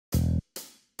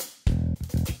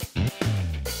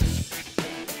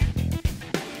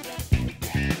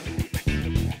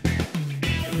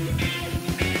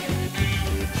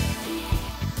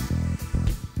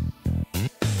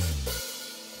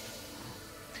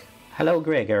Hello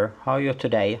Gregor, how are you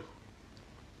today?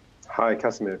 Hi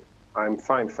Casimir, I'm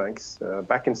fine thanks,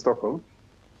 back in Stockholm.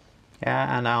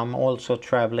 Yeah, and I'm also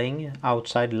traveling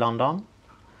outside London,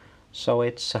 so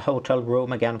it's a hotel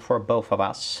room again for both of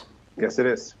us. Yes it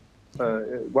is,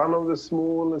 one of the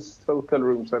smallest hotel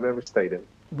rooms I've ever stayed in.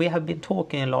 We have been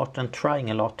talking a lot and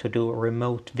trying a lot to do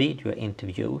remote video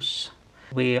interviews.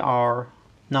 We are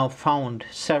now found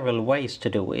several ways to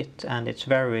do it, and it's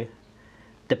very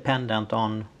dependent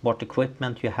on what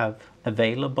equipment you have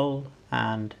available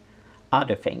and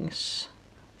other things.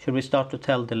 Should we start to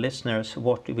tell the listeners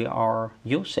what we are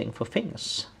using for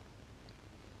things?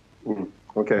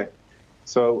 Okay,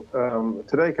 so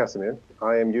today Casimir,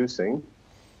 I am using,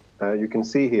 you can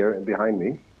see here behind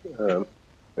me,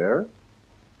 there,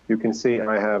 you can see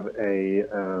I have a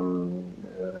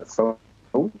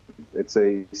phone. It's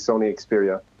a Sony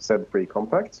Xperia Z3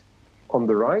 Compact. On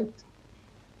the right,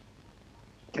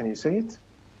 can you see it?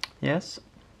 Yes.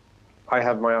 I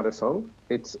have my other phone.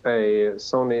 It's a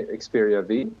Sony Xperia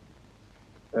V.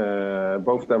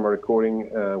 Both of them are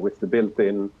recording with the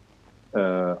built-in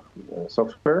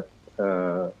software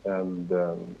and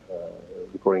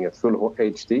recording at full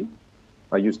HD.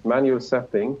 I used manual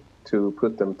setting to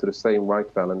put them to the same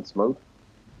white balance mode.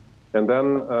 And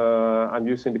then I'm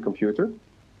using the computer.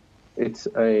 It's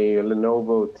a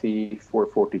Lenovo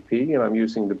T440p, and I'm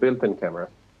using the built-in camera.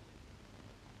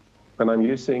 And I'm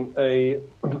using a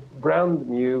brand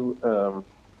new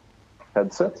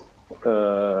headset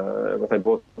that I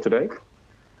bought today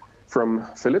from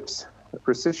Philips,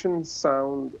 Precision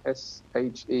Sound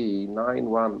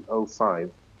SHE9105.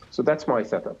 So that's my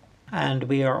setup. And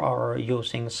we are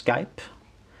using Skype.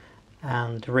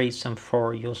 And the reason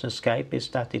for using Skype is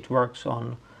that it works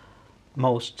on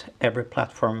most every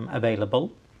platform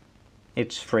available.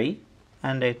 It's free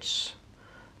and it's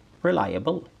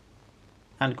reliable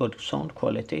and good sound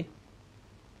quality.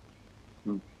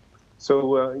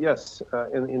 So yes,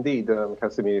 indeed,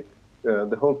 Casimir,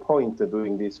 the whole point of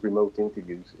doing these remote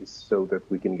interviews is so that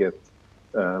we can get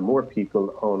more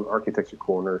people on Architecture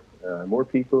Corner, more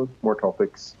people, more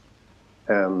topics,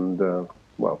 and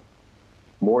well,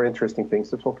 more interesting things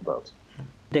to talk about.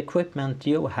 The equipment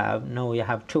you have, no, you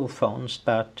have two phones,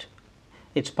 but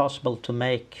it's possible to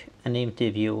make an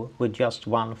interview with just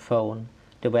one phone,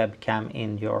 the webcam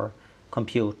in your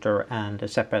computer and a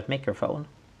separate microphone.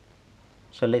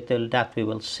 So little that we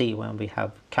will see when we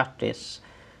have cut this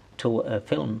to a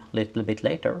film a little bit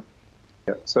later.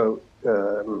 Yeah, so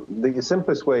the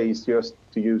simplest way is just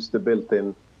to use the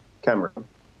built-in camera,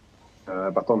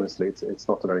 but honestly it's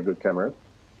not a very good camera.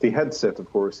 The headset, of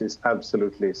course, is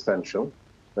absolutely essential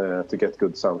to get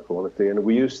good sound quality, and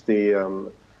we use the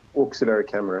auxiliary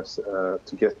cameras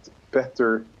to get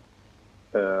better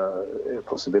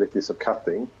possibilities of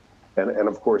cutting. And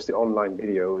of course, the online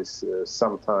video is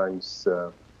sometimes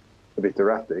a bit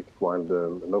erratic, while the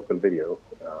local video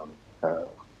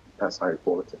has higher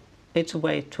quality. It's a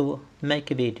way to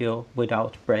make a video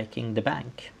without breaking the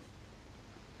bank.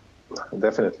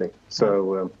 Definitely.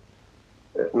 So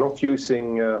not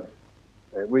using,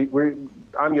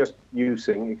 I'm just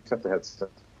using, except the headset,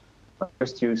 I'm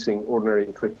just using ordinary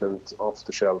equipment off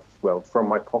the shelf, well, from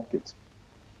my pocket.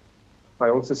 I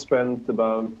also spent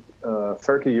about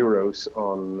 30 euros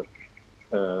on,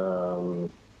 what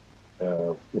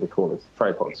do you call it,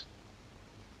 tripods.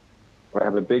 I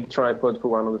have a big tripod for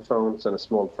one of the phones and a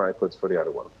small tripod for the other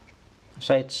one.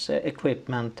 So it's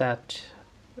equipment that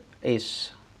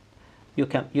is, you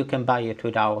can buy it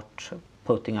without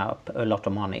putting up a lot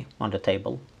of money on the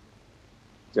table.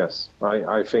 Yes,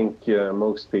 I think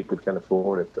most people can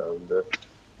afford it, and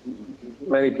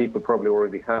many people probably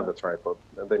already have a tripod,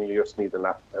 and then you just need an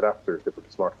adapter to put a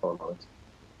smartphone on it.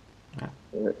 Yeah.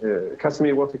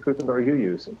 Casimir, what equipment are you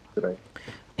using today?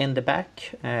 In the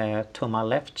back, to my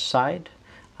left side,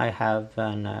 I have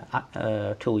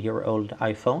a 2-year-old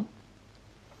iPhone,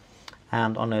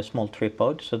 and on a small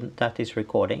tripod, so that is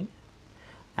recording.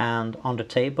 And on the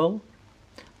table,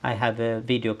 I have a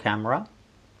video camera.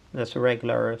 That's a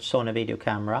regular Sony video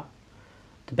camera.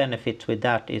 The benefit with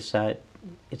that is that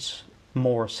it's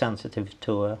more sensitive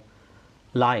to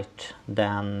light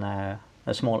than a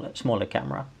smaller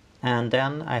camera. And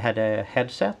then I had a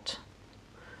headset,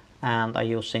 and I'm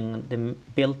using the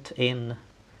built-in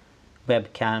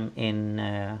webcam in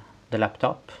the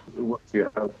laptop. What do you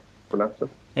have for laptop?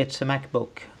 It's a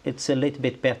MacBook. It's a little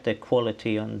bit better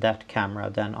quality on that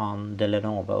camera than on the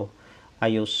Lenovo. I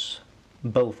use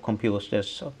both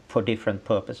computers for different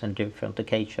purposes and different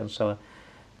occasions, so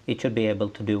it should be able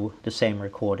to do the same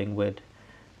recording with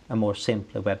a more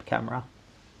simple web camera.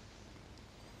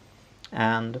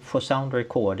 And for sound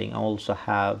recording I also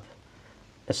have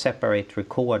a separate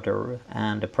recorder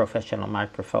and a professional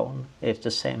microphone. It's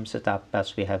the same setup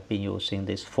as we have been using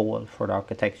this fall for the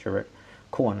architecture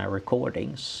corner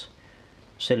recordings.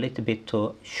 So a little bit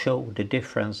to show the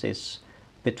differences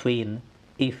between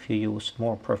if you use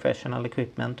more professional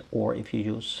equipment or if you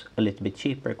use a little bit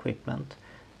cheaper equipment.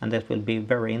 And that will be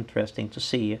very interesting to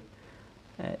see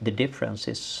the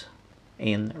differences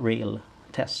in real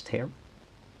test here.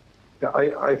 Yeah,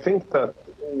 I think that,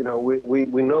 you know,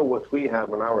 we know what we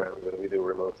have on our end when we do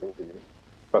remote interview,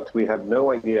 but we have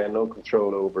no idea, no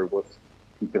control over what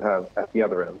people have at the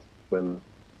other end when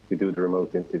we do the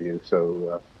remote interview.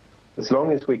 So as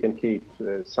long as we can keep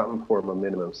some form of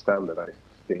minimum standard, I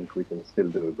think we can still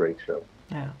do a great show.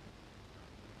 Yeah.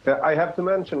 I have to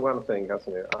mention one thing,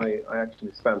 Casimir. I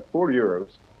actually spent €4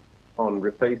 on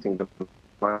replacing the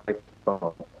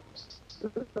microphones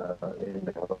in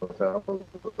the hotel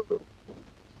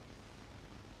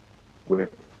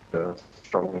with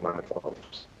strong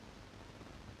microphones.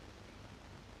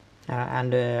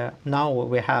 And now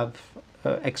we have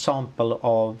an example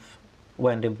of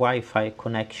when the Wi-Fi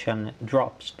connection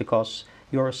drops because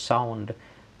your sound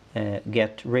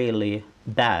get really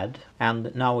bad,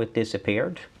 and now it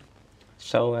disappeared.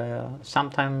 So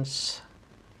sometimes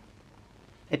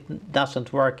it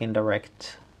doesn't work in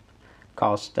direct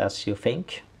cast as you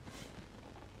think.